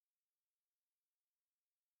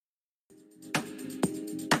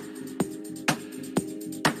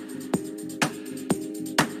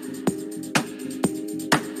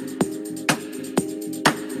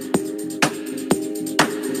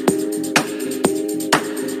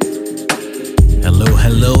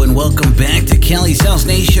and welcome back to Cali's House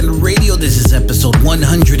Nation Radio. This is episode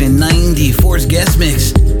 194's guest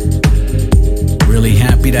mix. Really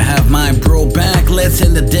happy to have my bro back. Let's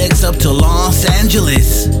send the decks up to Los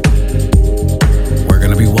Angeles. We're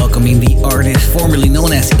gonna be welcoming the artist formerly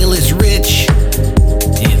known as Illis Rich.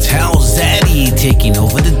 It's House Zaddy taking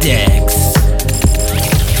over the decks.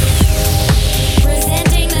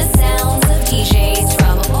 Presenting the sounds of DJs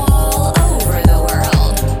from all over the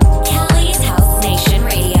world. Cali's House Nation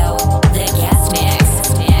Radio, the guest mix.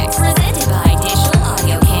 Presented by Digital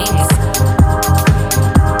Audio Kings.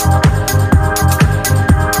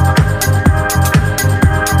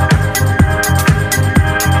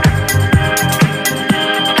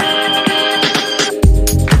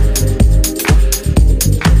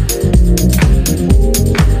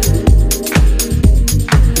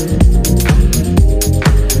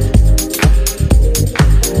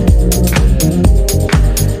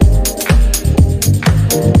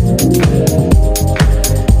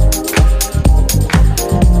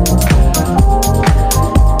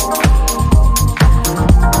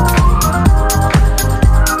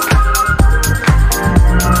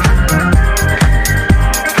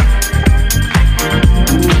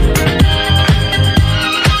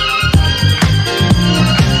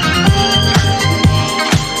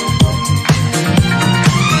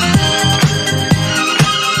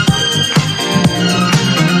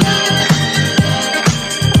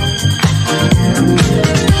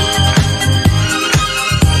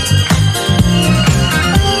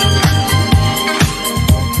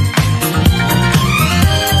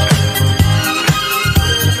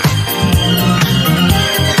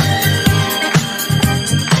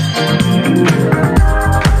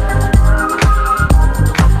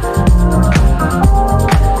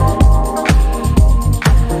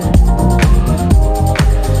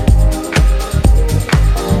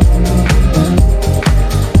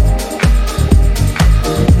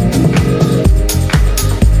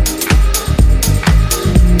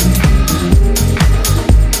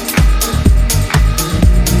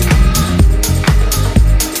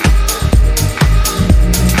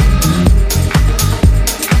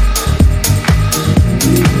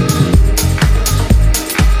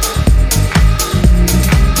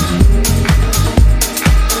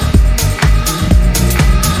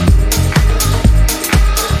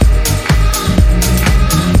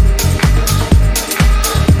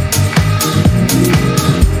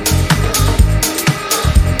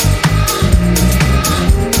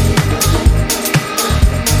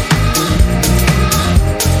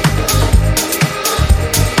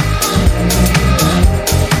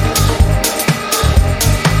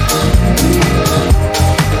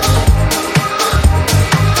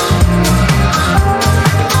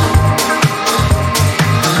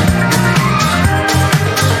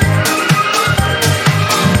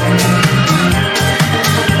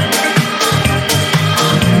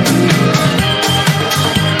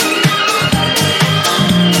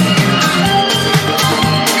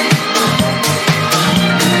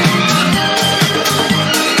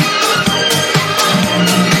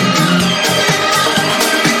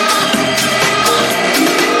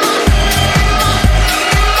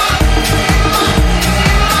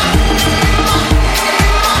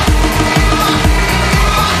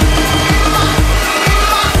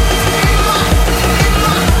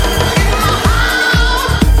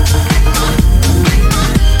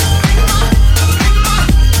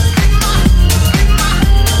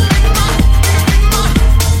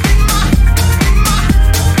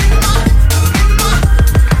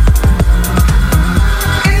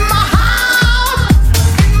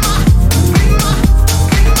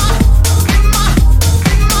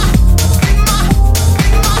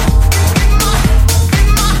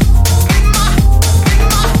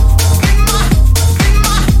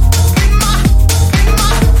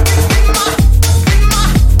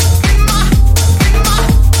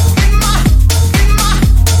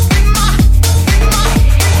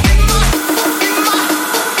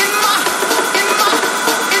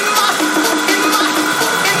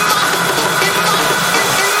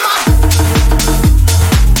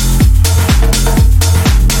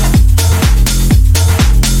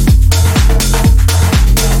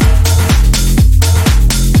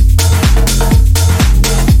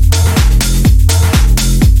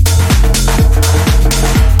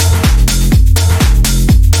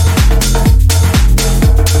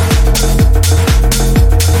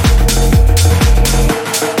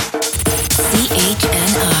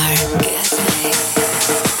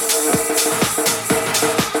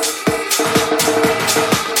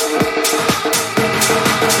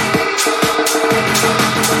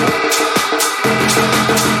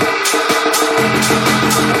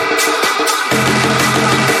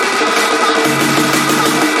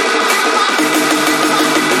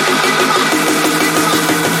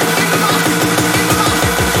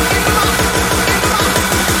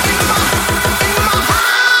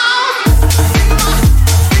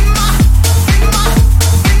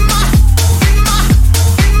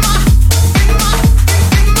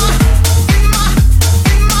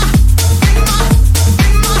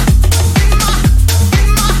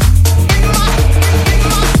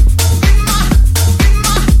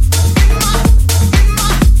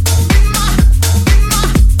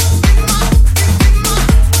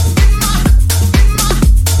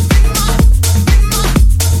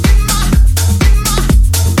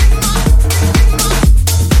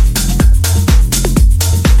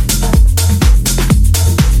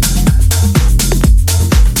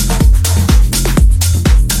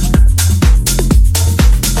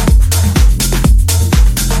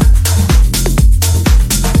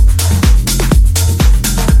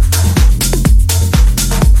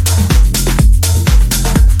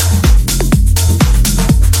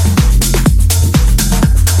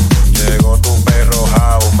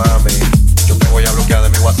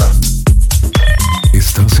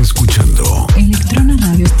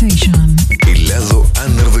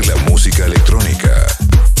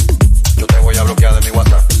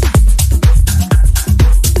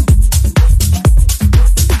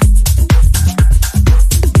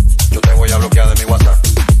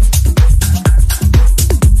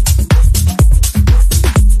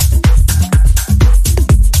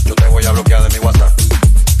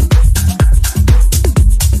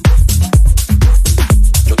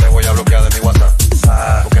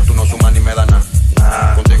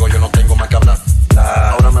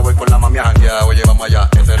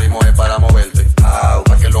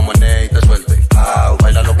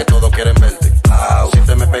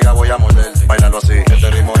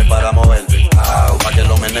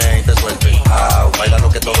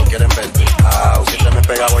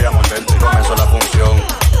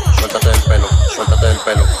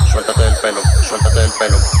 el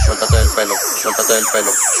pelo, suéltate el pelo, suéltate el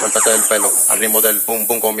pelo, suéltate el pelo. Al ritmo del pum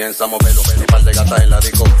pum comienza a moverlo. Un par de gatas en la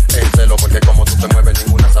disco, el celo, porque como tú te mueves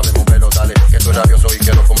ninguna sabe moverlo. Dale, que estoy rabioso y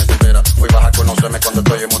quiero comerte entera. Hoy vas a conocerme cuando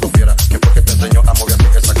estoy en modo fiera. Que fue que te enseñó a mover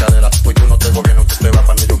así esa cadera. Hoy tú no te gobierno, tú te vas para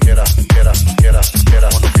donde yo quiera, quiera, quiera, quiera,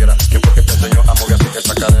 modo fiera. Que fue que te enseñó a mover así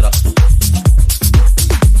esa cadera.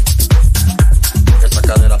 Esa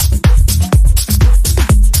cadera.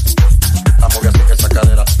 A mover así esa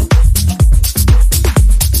cadera.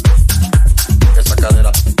 Esa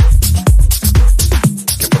cadera.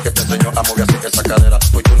 Que fue que te enseñó a mover así esa cadera.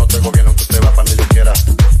 Hoy tú no te gobierno, tú te vas para donde yo quiera.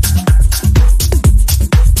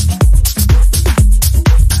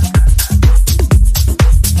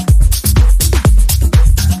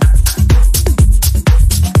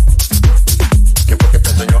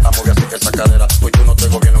 Esa cadera, hoy tú no te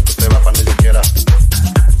gobierno, que usted va para donde yo quiera.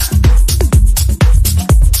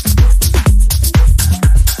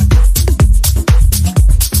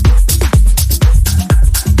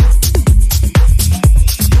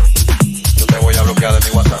 Yo te voy a bloquear de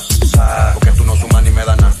mi WhatsApp, porque tú no sumas ni me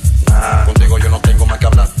das nada. Contigo yo no tengo más que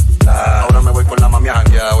hablar. Ahora me voy con la mami a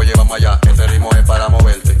janguear, oye vamos allá. Este ritmo es para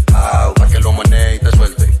moverte, para que lo menee y te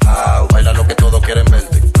suelte. Baila lo que todos quieren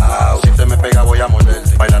verte. Si te me pega voy a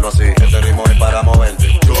morderte. Bailalo así. Este ritmo es para moverte.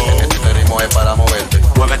 Este ritmo es para moverte.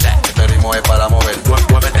 Muévete. Este ritmo es para moverte.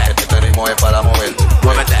 Muévete. Este ritmo es para moverte.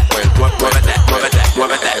 Muévete. Muévete. Muévete.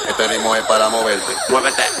 Muévete. Este ritmo es para moverte.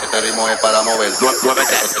 Muévete. Este ritmo es para moverte.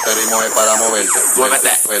 Muévete. Este ritmo es para moverte.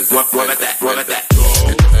 Muévete. Muévete. Muévete.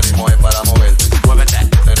 Este ritmo es para moverte. Muévete. Este ritmo es para moverte. Muévete.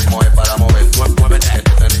 Este ritmo es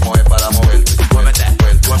para moverte. Muévete.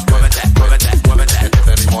 Muévete. Muévete. Muévete.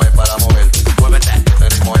 Este ritmo es para moverte. Muévete.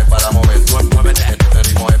 Este ritmo es para moverte. Muévete. Este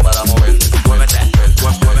ritmo es para moverte. Muévete.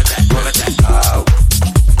 Muévete. Muévete. Au.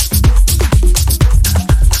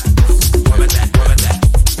 Muévete. Muévete.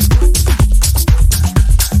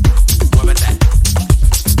 Muévete.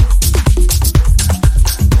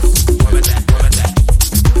 Muévete.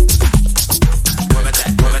 Muévete.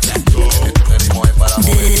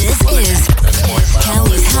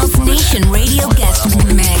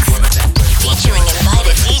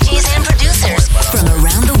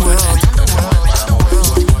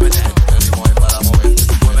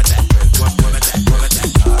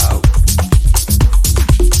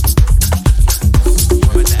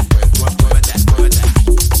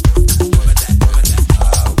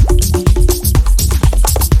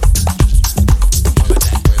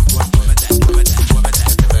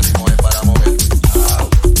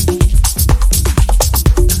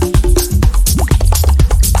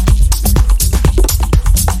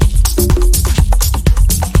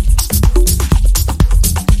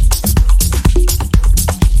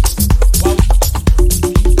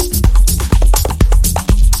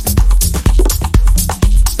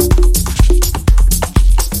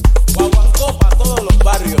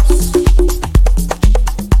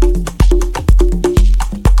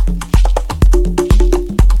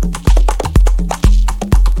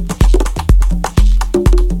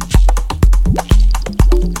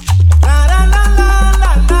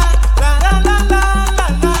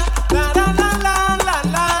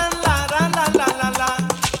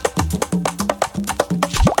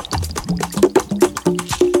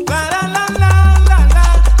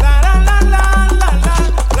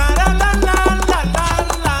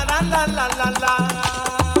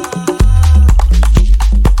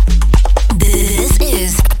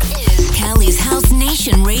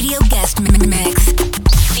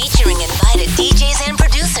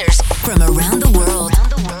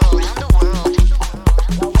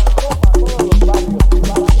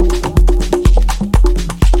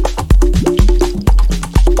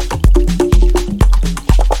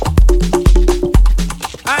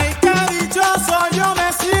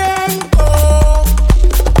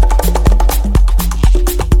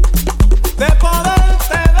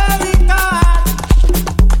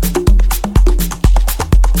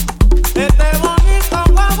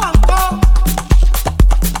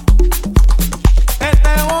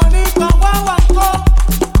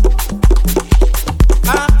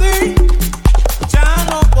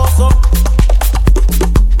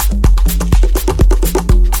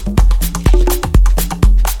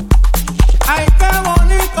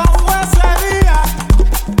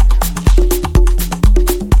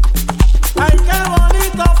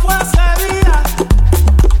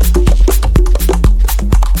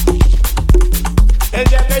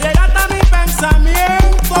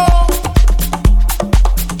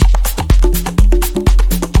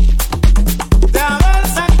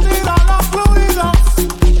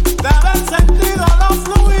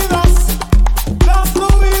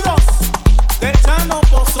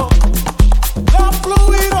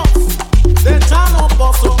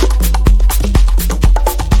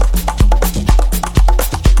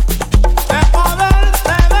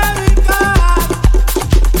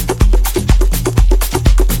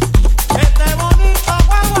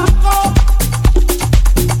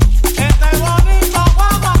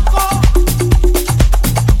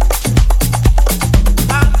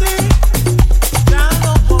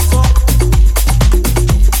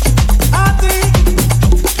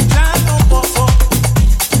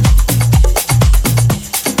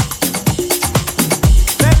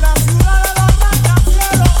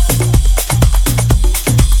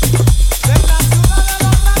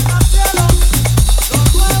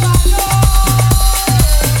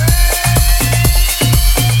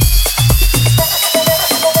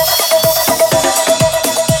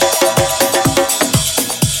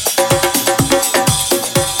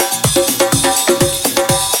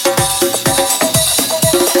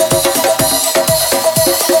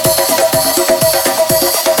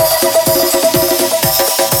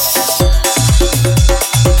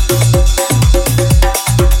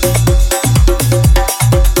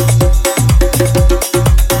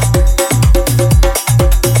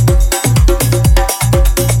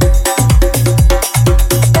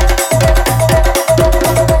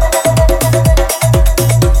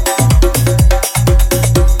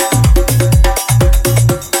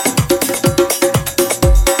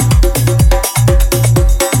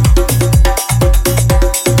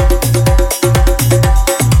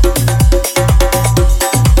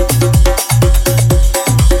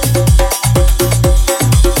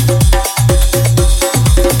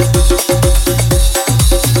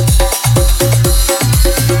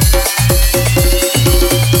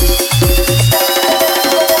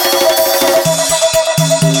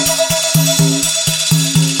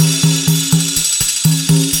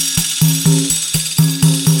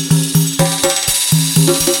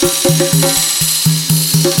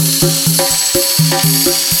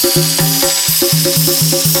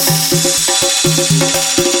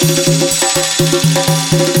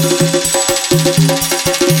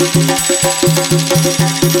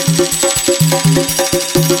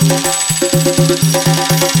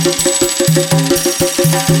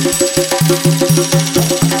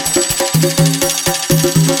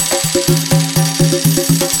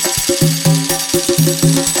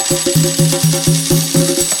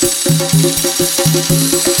 That's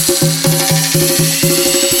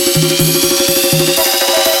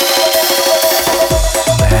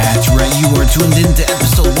right, you are tuned into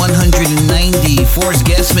episode 190, Force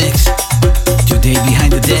Guest Mix. Today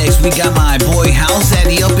behind the decks, we got my boy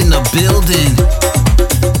Zaddy up in the building.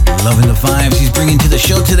 Loving the vibes he's bringing to the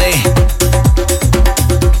show today.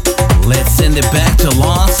 Let's send it back to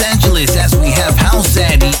Los Angeles as we have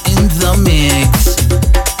Zaddy in the mix.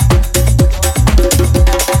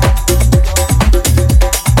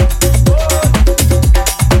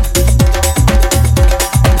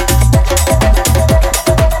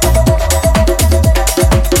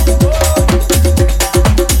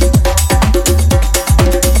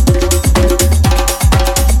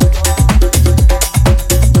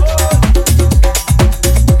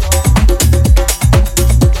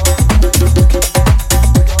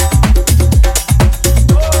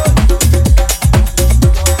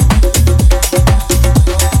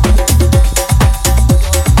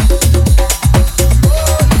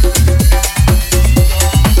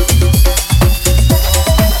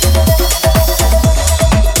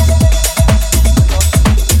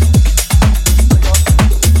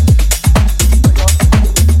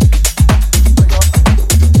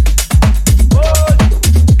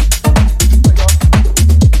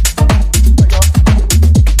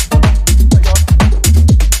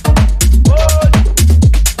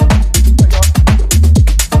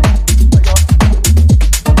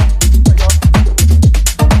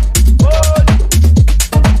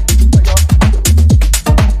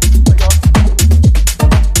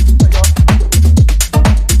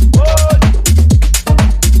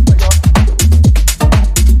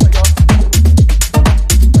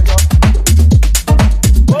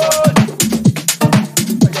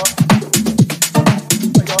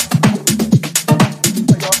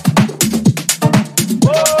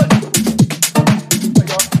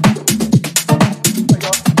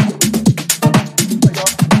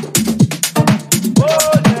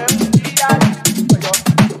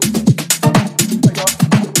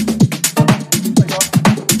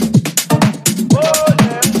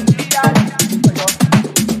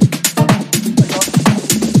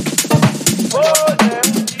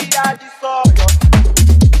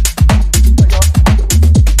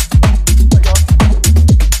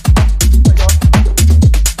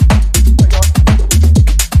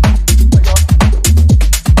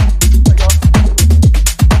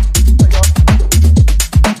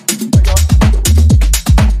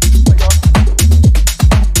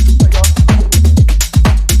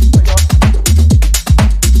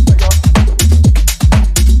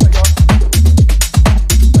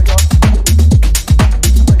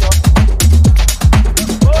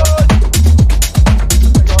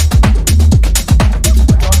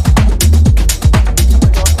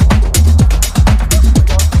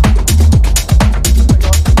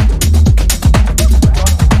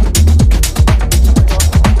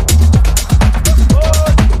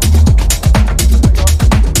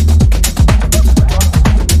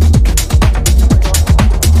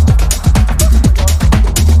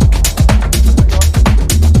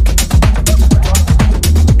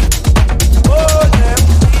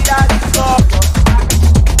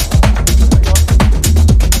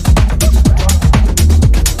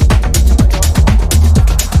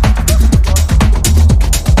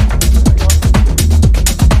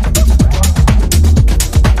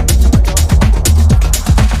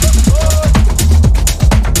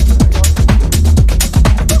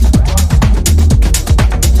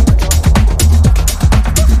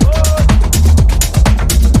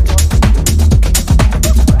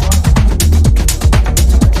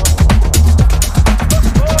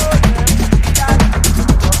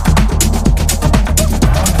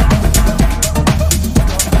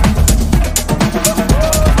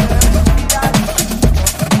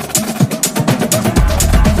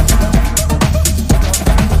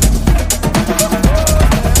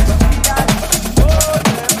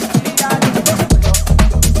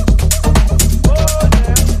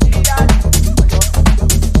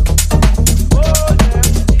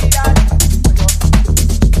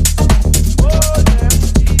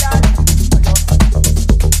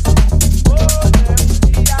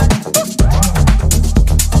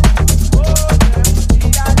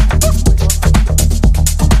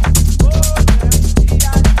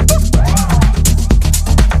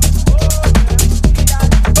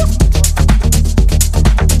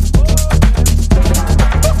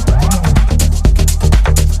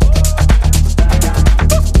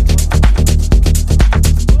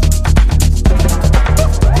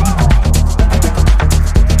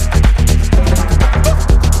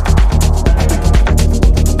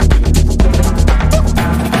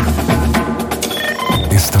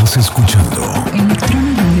 escuchando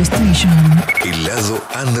Electronic Radio Station. El lado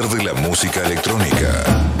under de la música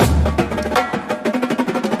electrónica.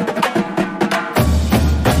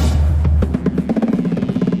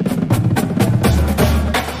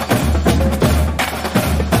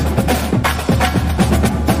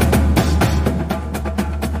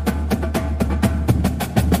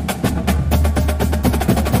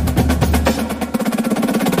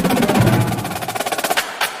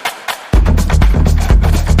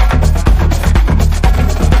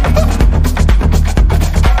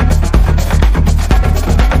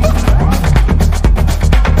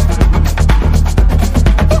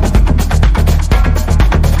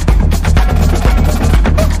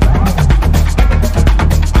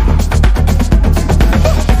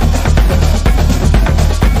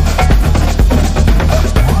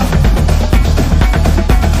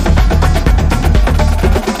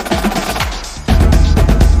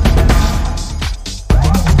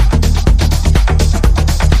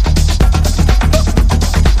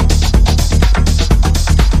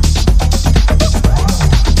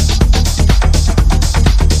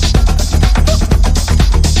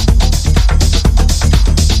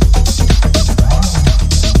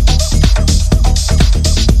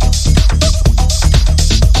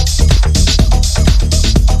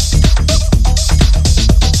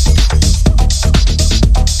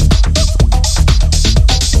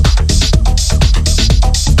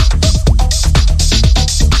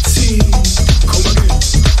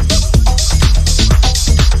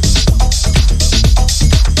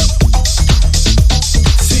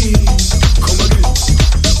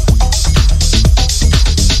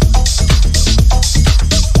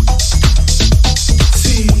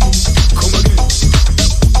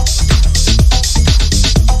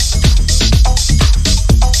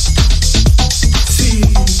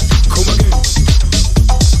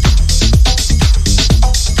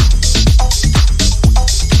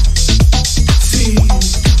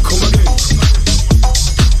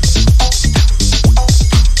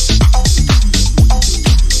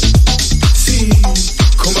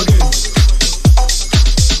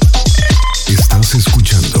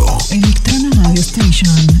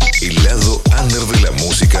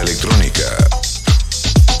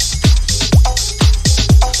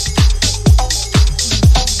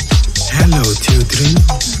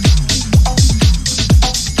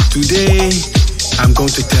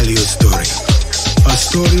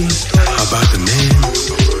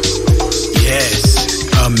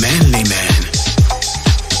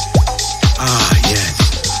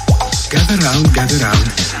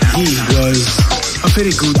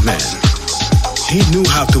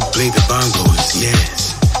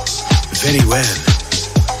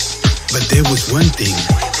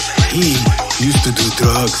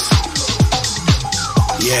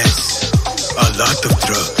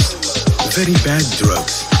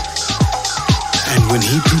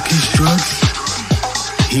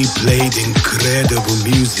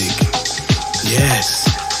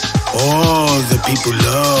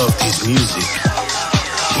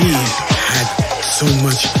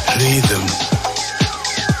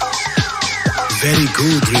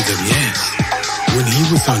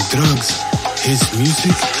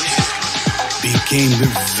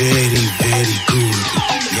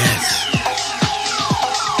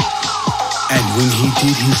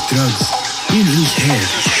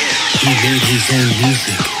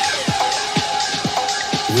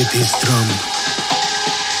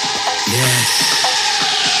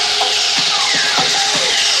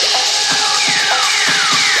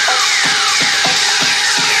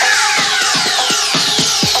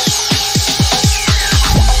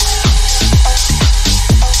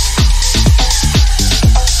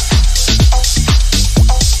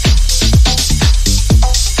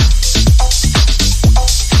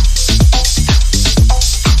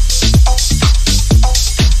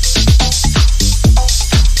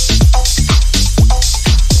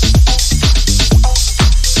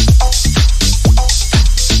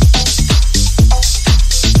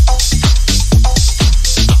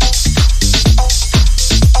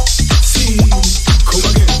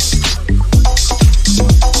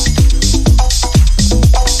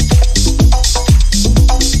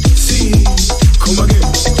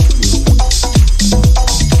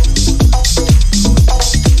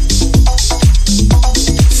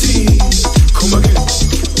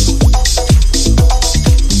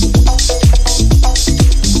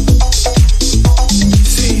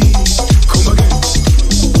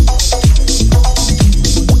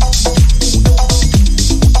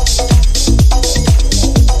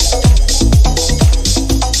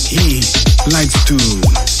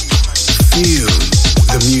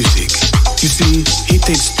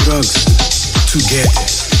 drugs to get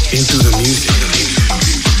into the music.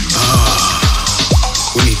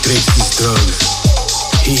 When he takes his drugs,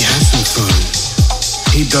 he has some fun.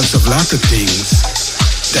 He does a lot of things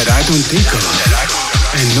that I don't think of.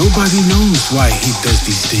 And nobody knows why he does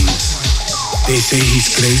these things. They say he's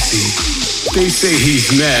crazy. They say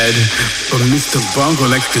he's mad. But Mr. Bongo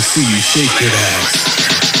likes to see you shake your ass.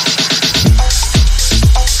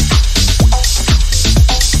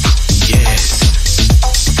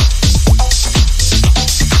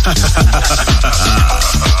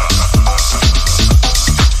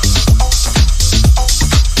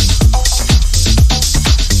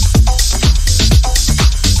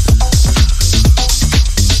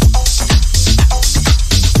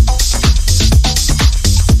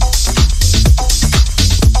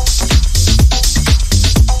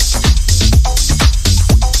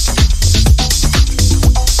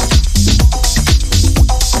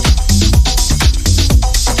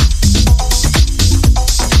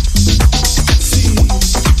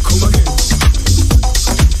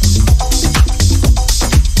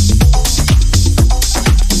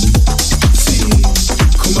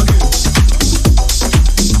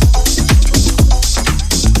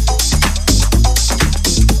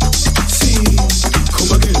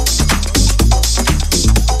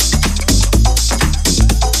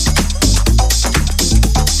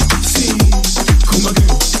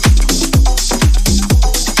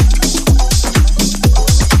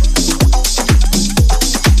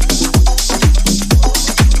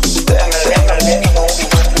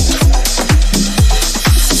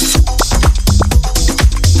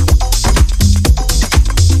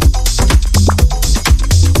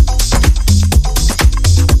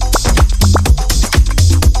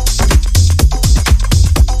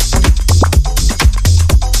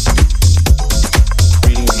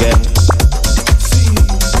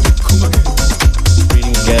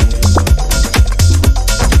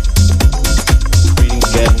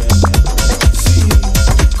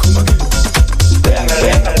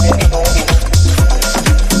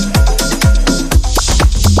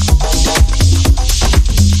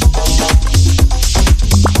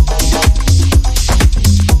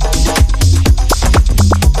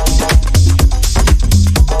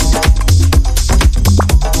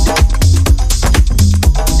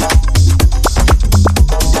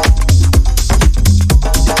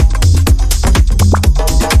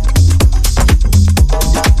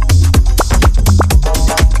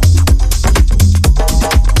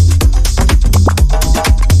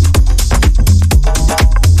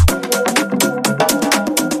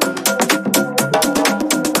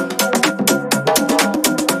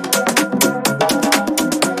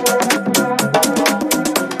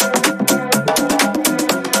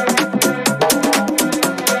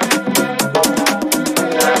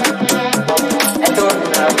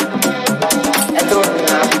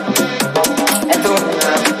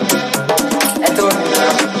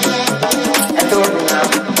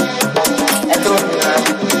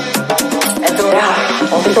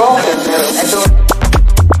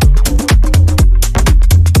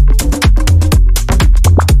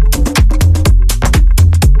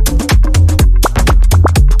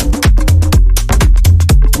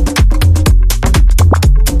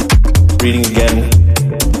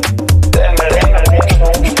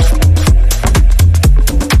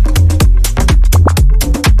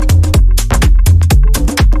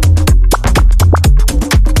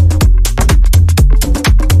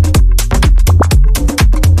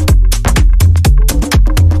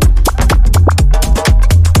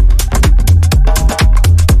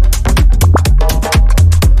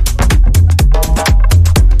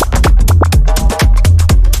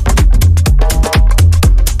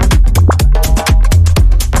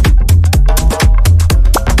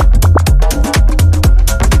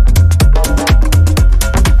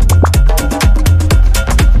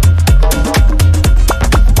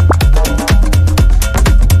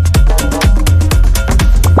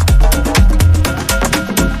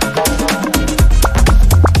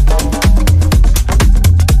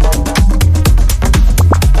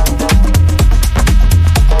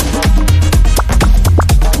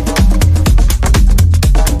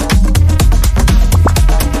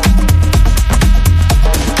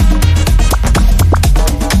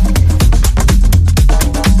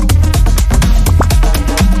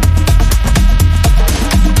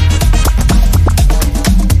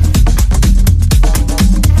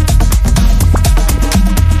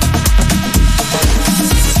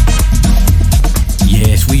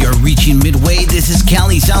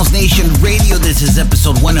 This is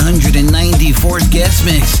episode 194's guest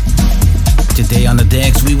mix. Today on the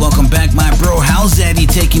decks, we welcome back my bro Zaddy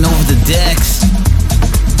taking over the decks.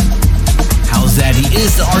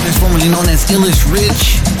 the artist formerly known as Illish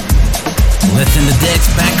Rich. Let's send the decks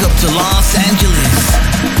back up to Los Angeles.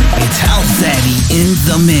 It's House Zaddy in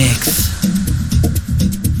the mix.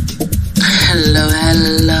 Hello,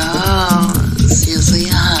 hello. Sí, yo soy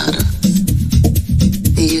Har.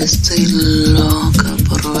 Y yo estoy loca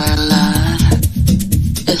por bailar.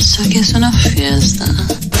 Esto aquí es una fiesta.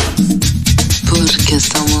 Porque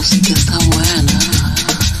esta música está buena.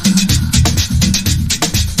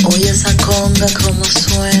 Oye esa conga como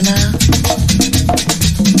suena.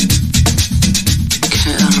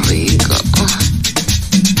 Qué rico.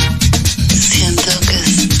 Siento que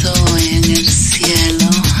estoy en el cielo.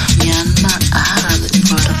 Mi alma arde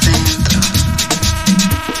por dentro.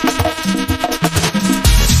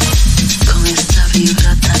 Con esta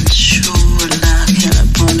vibra tan chula que me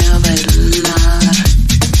pone a bailar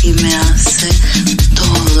y me hace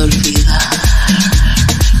todo olvidar.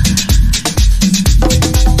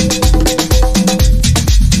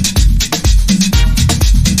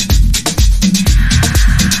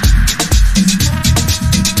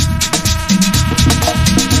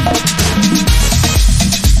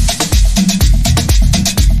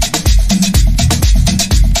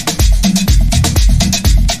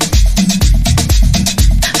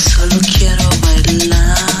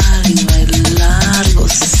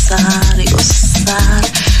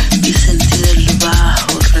 Y sentir el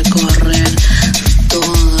bajo recorrer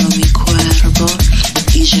todo mi cuerpo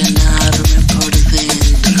y llenarme por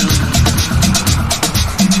dentro.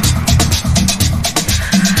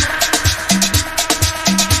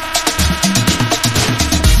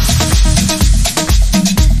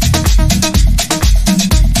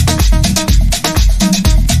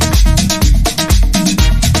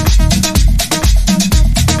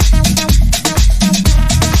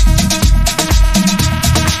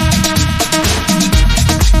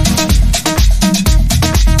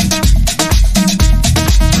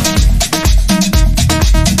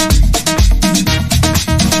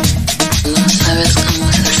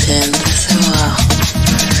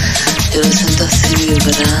 Yo lo siento así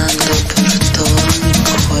vibrando por todo mi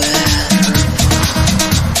cuerpo.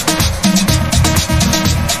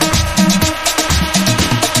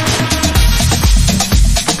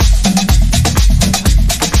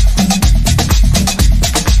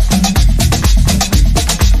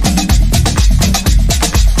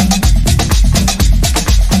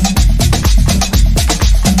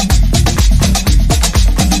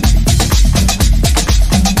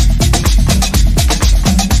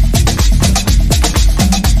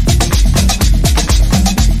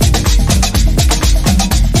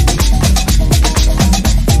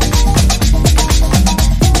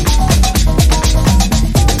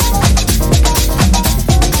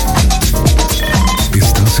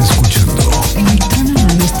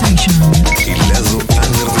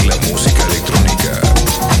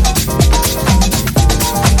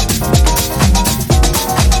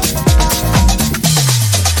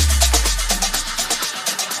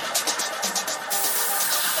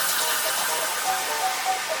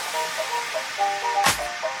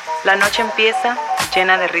 La noche empieza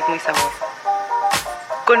llena de ritmo y sabor.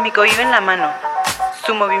 Con mi cohíba en la mano,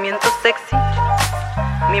 su movimiento sexy,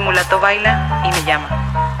 mi mulato baila y me llama.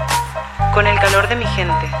 Con el calor de mi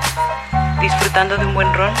gente, disfrutando de un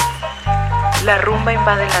buen ron, la rumba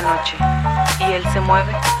invade la noche y él se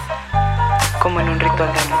mueve como en un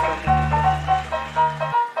ritual de amor.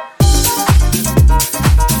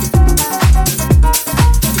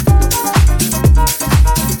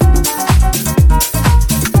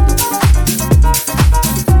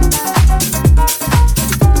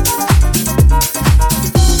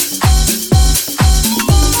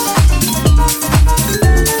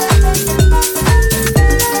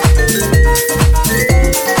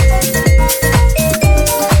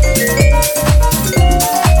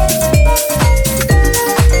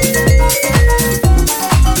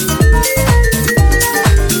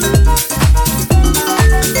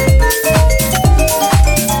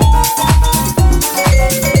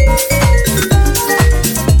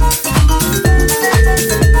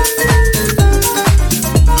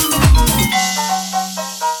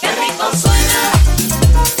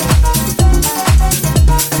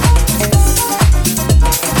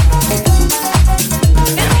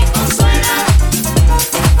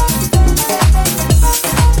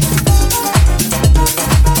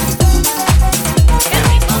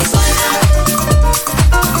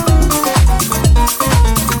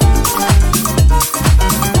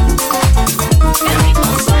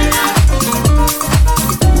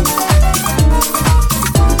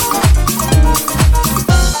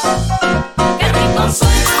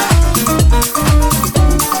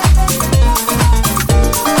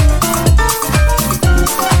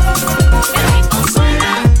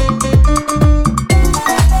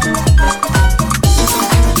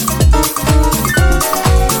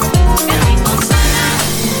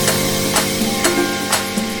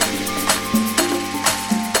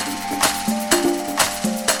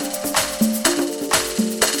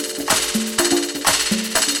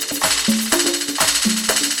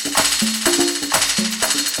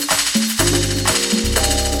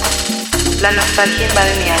 La nostalgia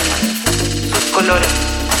invade mi alma, sus colores,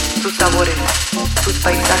 sus sabores, sus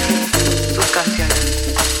paisajes, sus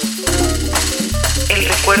canciones. El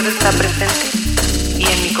recuerdo está presente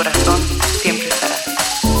y en mi corazón siempre estará.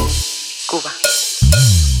 Cuba.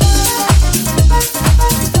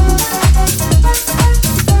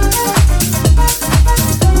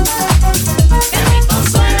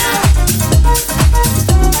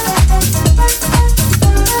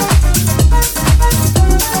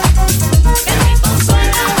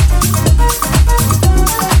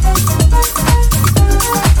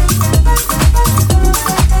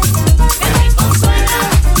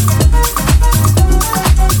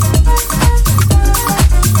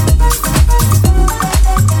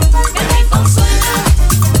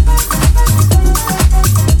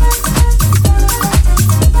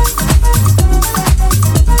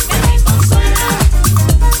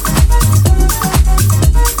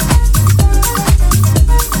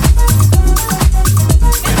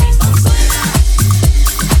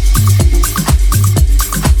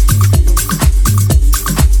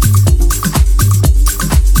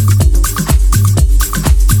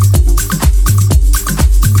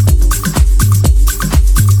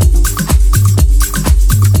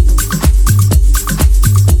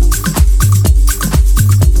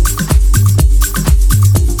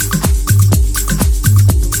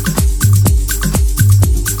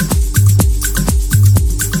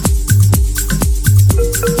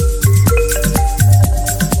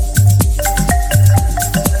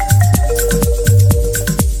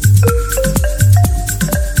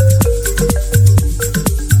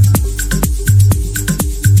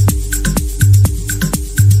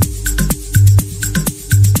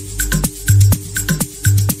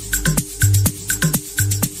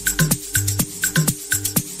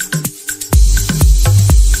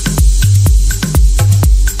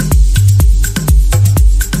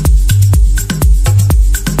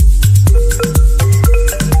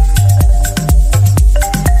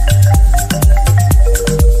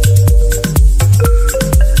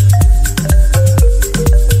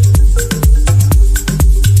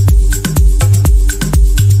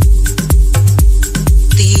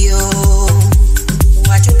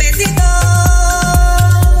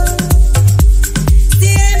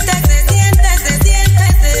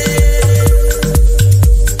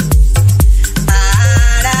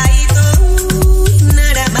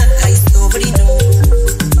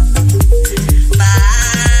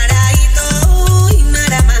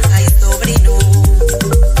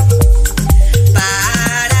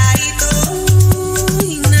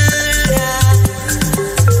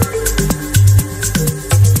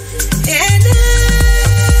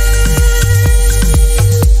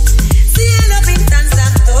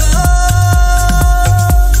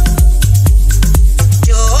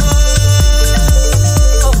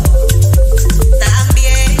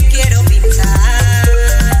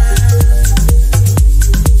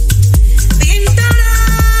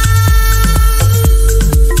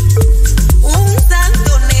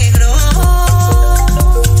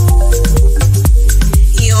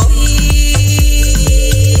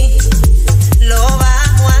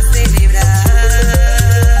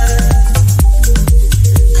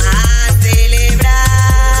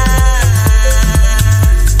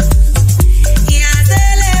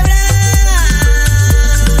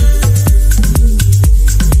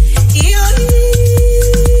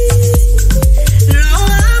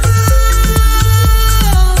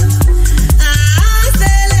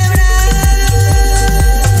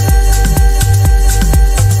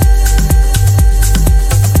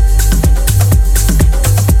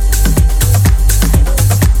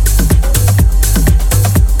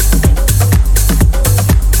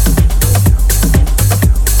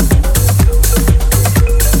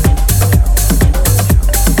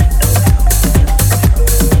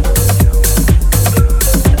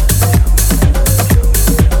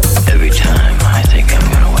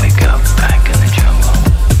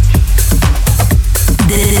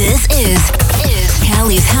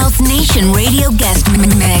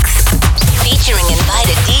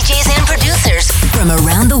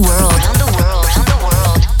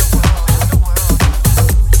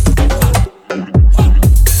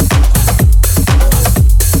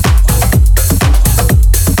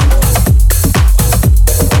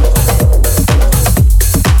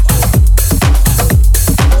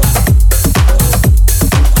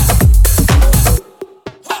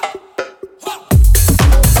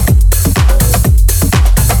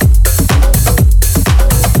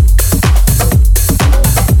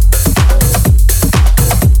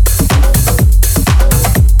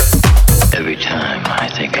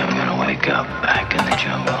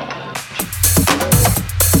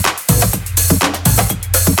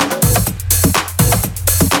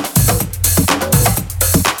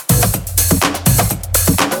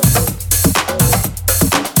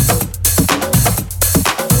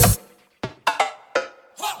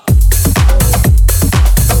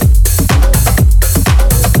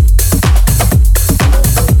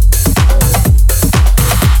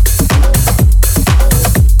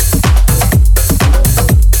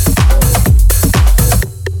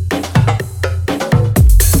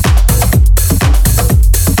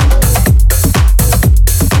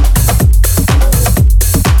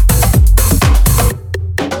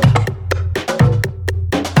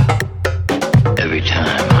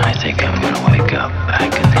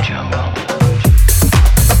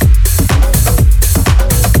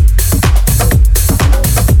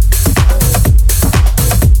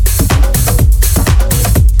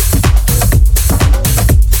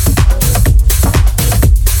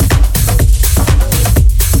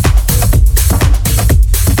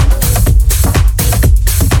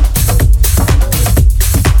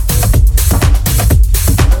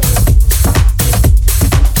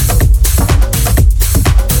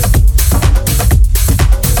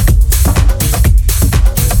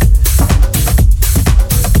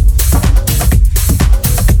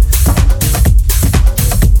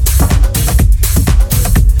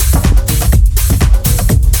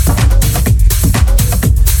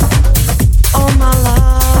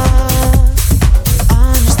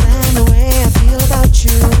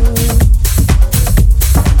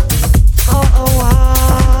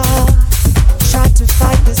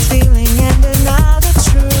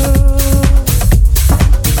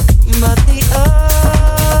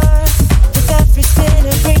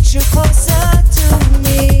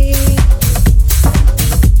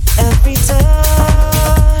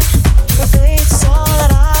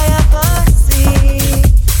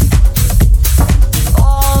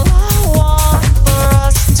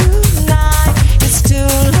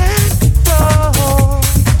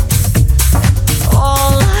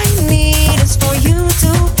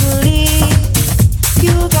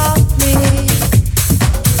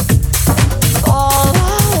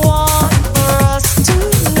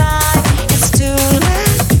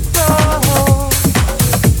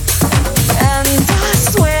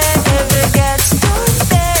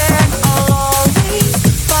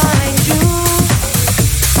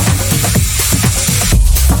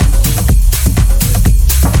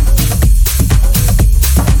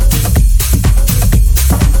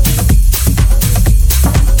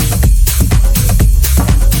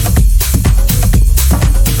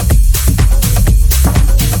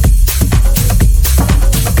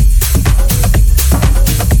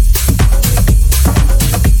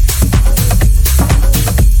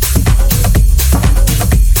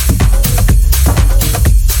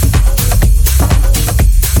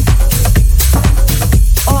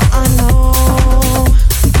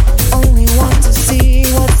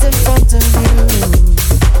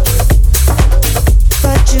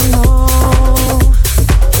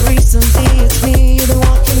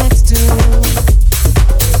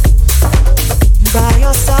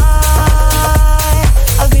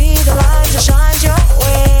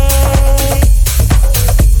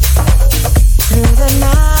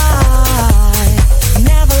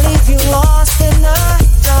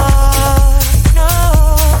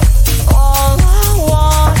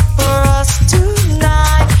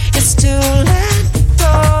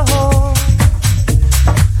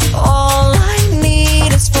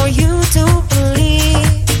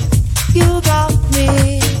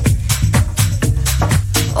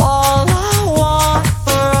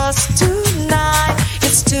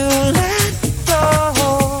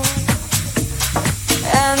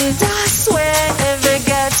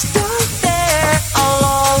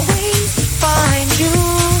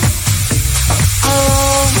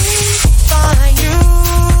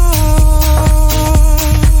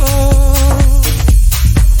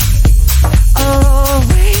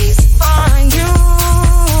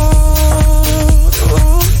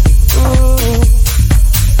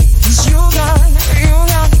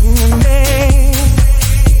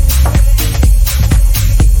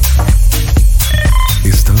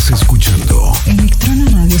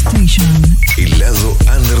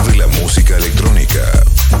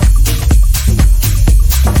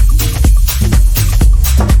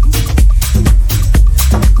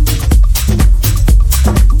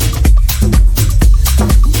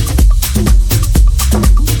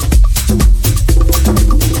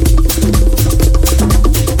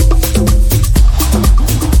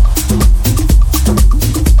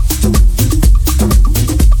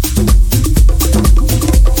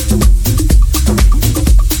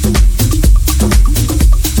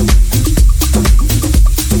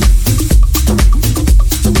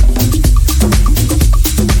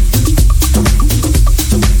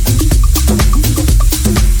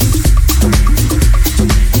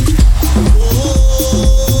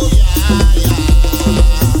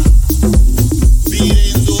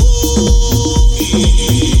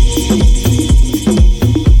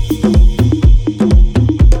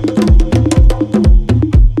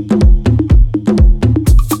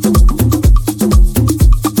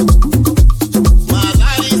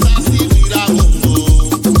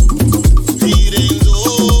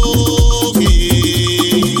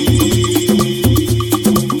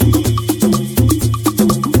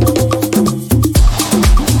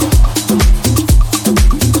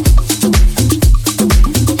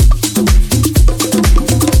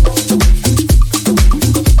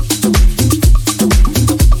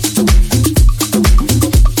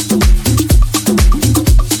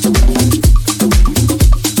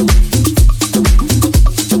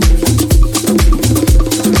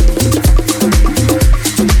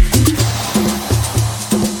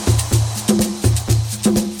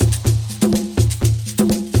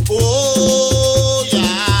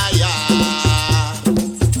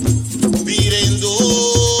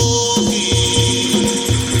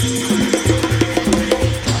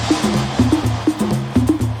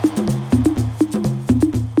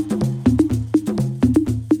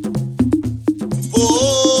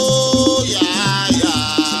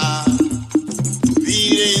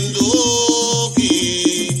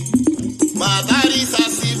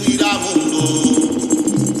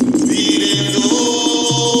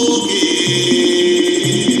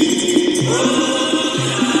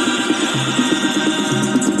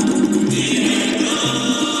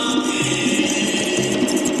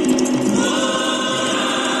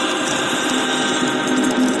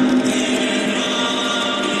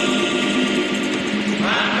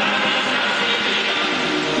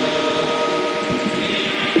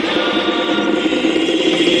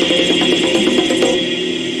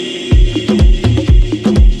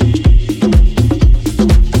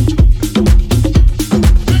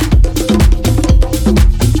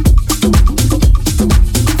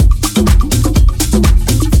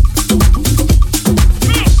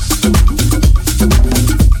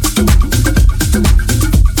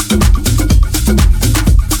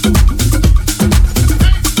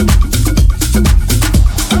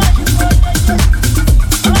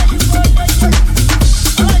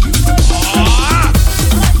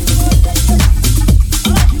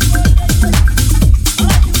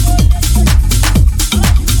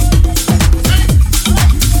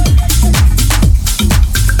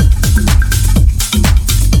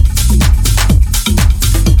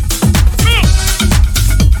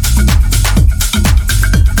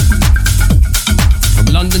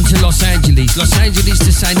 Cadiz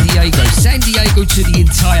to San Diego to the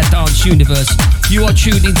entire dance universe. You are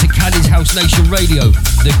tuned into Cali's House Nation Radio,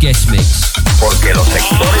 the guest mix. Porque los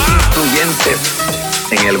sectores influyentes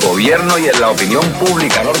en el gobierno y en la opinión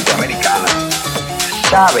pública norteamericana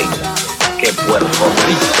saben que Puerto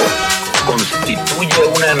Rico constituye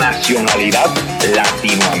una nacionalidad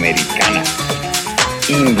latinoamericana,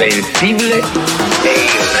 invencible e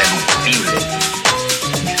irreductible.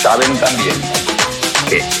 Y saben también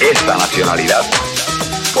que esta nacionalidad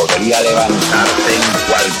podría levantarse en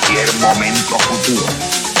cualquier momento futuro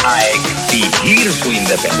a exigir su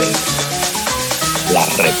independencia. La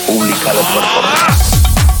República de Puerto Rico.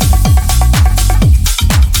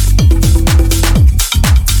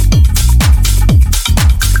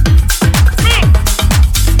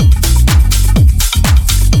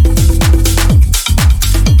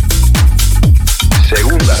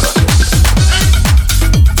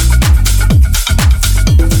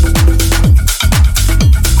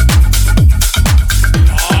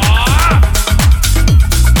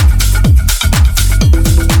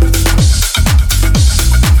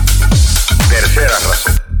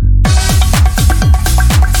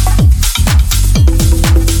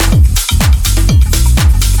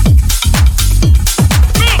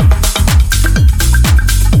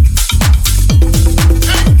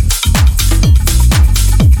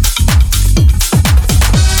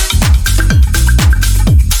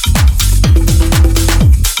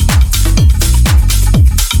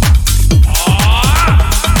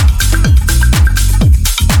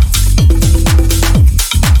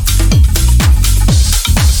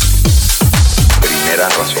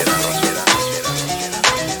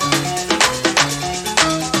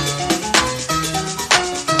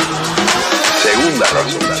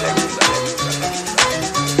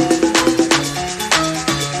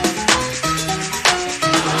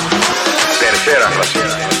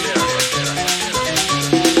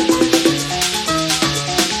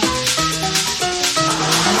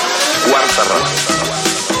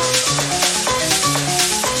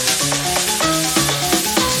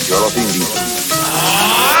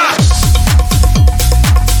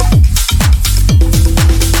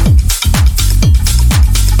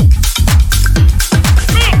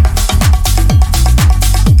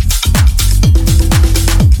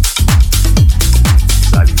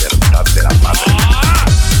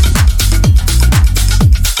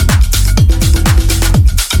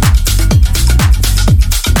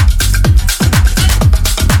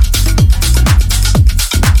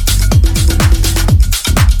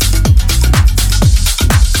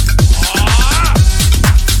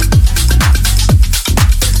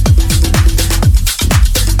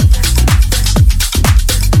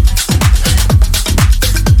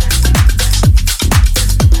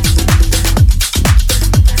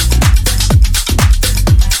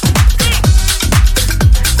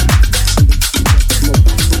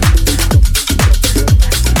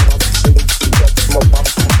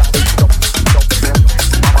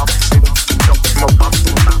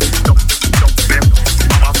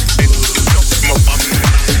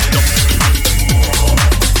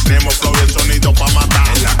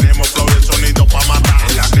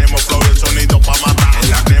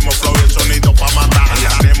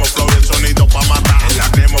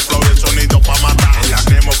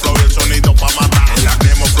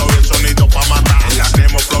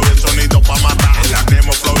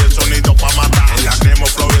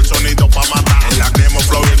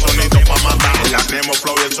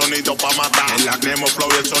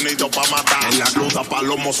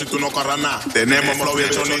 Tenemos flow y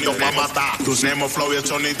el sonido pa' matar. Tenemos flow y el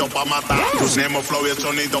sonido pa' matar. Tenemos flow y el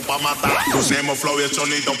sonido pa' matar. Tenemos flow y el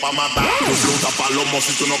sonido pa' matar. Tu fruta palomo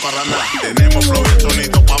si tú no carras nada. Tenemos flow y el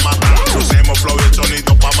sonido pa' matar. Tenemos flow y el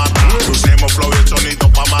sonido pa' matar. Tenemos flow y el sonido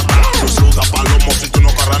pa' matar. Tu fruta palomo si tú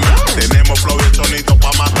no carras nada. Tenemos flow y el sonido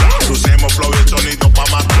pa' matar. Tenemos flow y el sonido pa'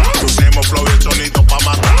 matar. Tenemos flow y el sonido pa'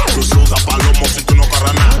 matar. Tu fruta palomo si tú no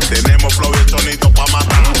carras nada. Tenemos flow y el sonido pa'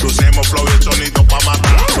 matar. Tenemos flow y el sonido pa'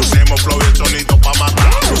 matar. Tenemos flow y el sonido pa'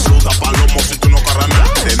 matar. Tu fruta palomo si tú no carras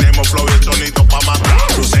nada. Tenemos flow y el sonido pa' matar.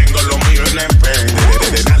 Tú tengo lo mío y le empeño.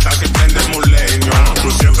 De alta si prende un leño.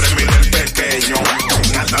 Tú siempre mira el pequeño.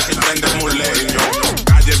 En alta si prende un leño.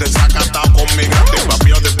 Calle desacatado con mi grande.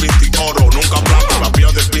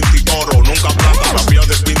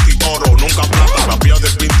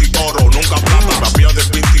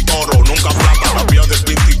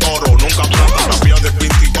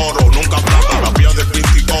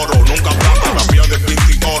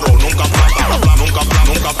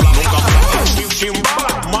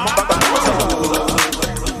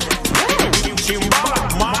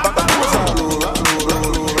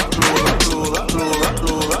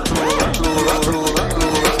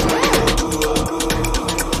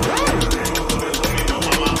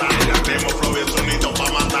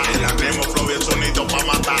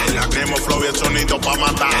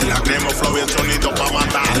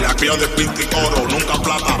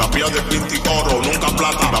 de pinti oro, nunca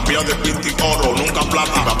plata. La pía de pinti oro, nunca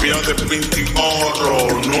plata. La pía de pinti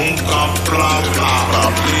oro, nunca plata.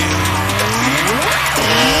 La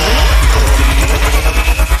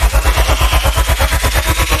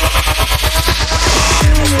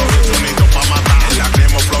sonido pa' matar. En la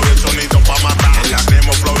crema flow y el sonido pa' matar. En la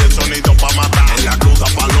crema flow y el sonido pa' matar. En la cruza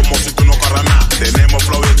palomo si tú no corras nada. Tenemos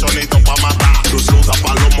flow y el sonido pa' matar. Tu cruza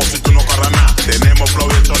palomo si tú no corras nada. Tenemos flow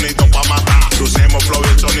y el sonido pa' matar. Usemos flow y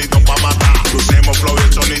el sonido pa' matar. Usemos flow y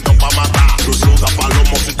el sonido pa' matar. Tu cruza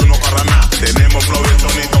palomo si tú no corras nada. Tenemos flow y el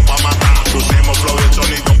sonido pa' matar. Usemos flow y el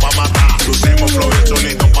sonido pa' matar. Usemos flow y el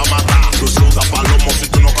sonido pa' matar. Tu cruza palomo si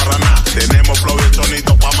tú no corras nada. Tenemos flow y el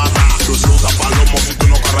sonido pa' matar. Tu cruza palomo si tú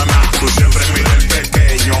no corras nada. Tú siempre mira el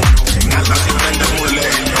pequeño. En alta si prende un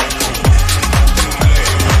leño.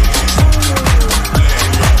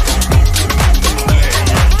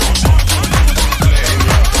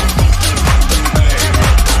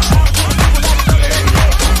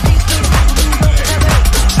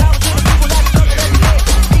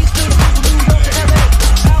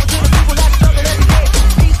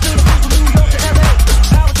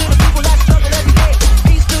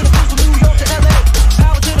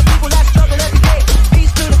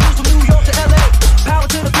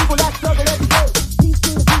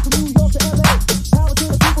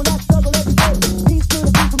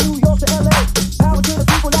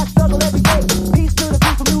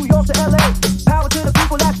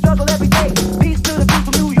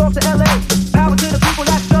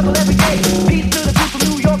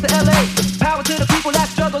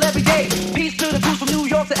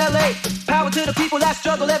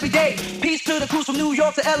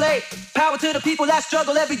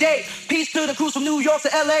 Struggle every day. Peace to the crews from New York to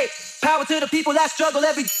LA. Power to the people that struggle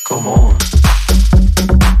every day. Come on.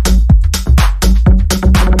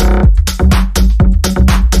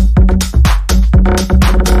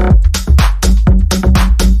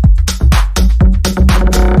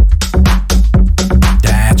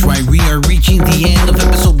 That's right, we are reaching the end of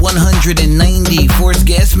episode 190 for its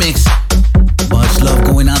guest mix. Much love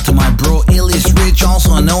going out to my bro Ilias Rich,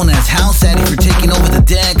 also known as House Zaddy, for taking over the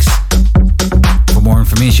decks. For more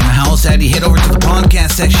information on House Zaddy, head over to the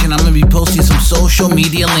podcast section. I'm going to be posting some social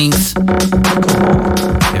media links.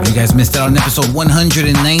 If you guys missed out on episode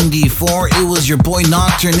 194, it was your boy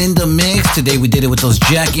Nocturne in the mix. Today we did it with those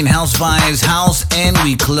jacking house vibes, house, and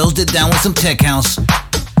we closed it down with some tech house.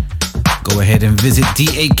 Go ahead and visit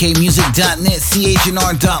dakmusic.net,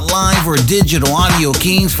 CHNR.live, or Digital Audio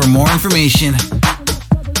Kings for more information.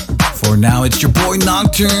 For now, it's your boy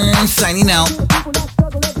Nocturne signing out.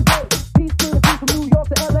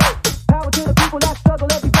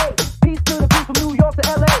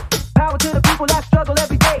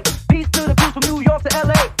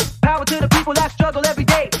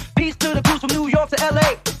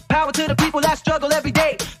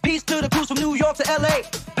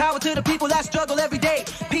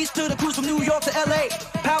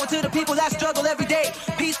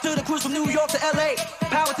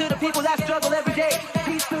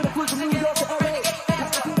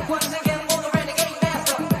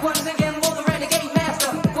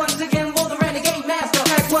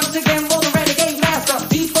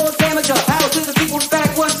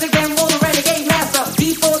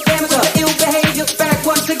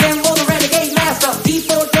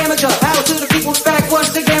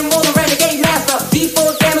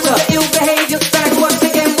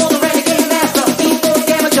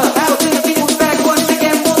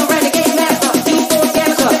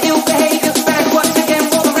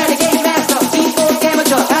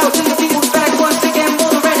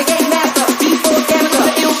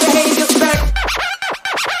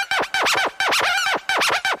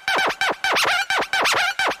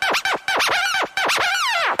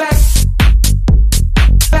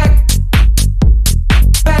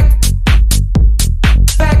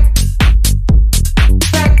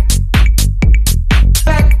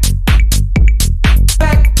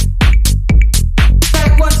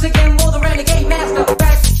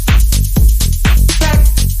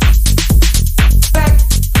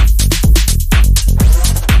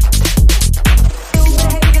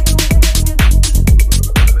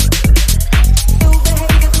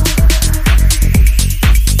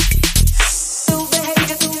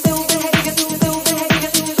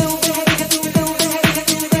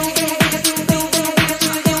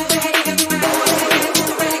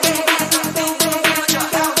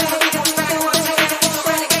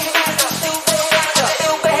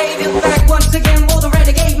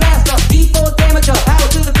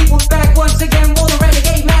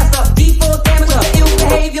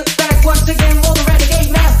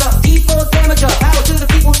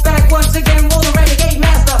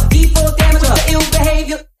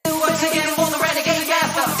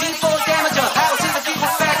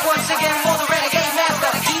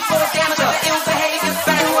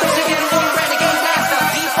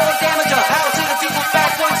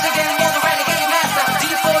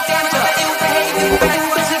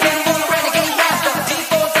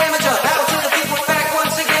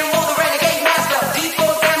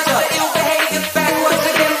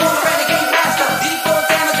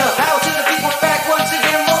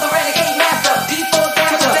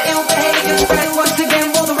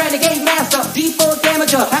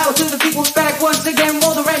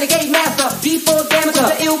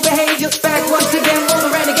 damager. The ill behavior back once again. Roll the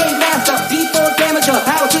renegade master. D4 damager.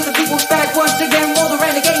 Power to the people back once again. Roll the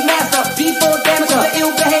renegade master. D4 damager. The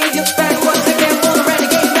ill behavior back once again. Roll the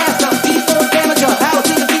renegade master. D4 damager. Power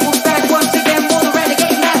to the people back once again. Roll the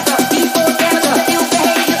renegade master. D4 damager. The ill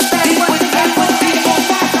behavior back once again. Roll the renegade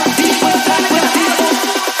master. D4 damager.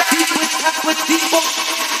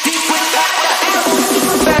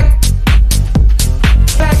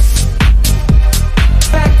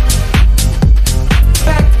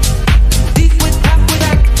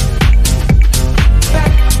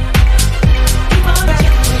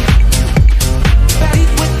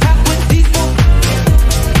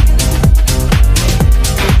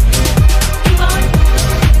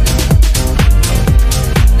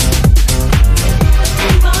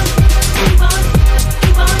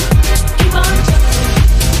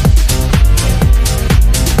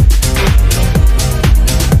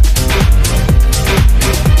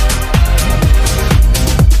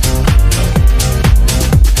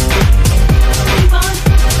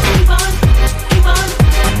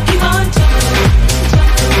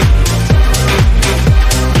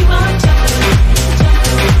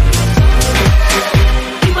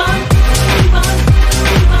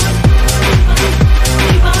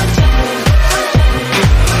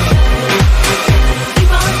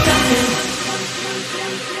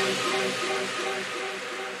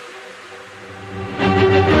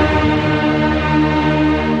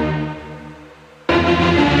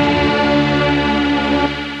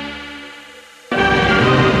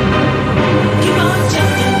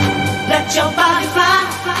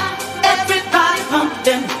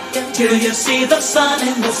 Till you see the sun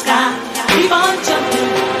in the sky. Keep on jumping,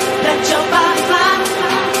 let your body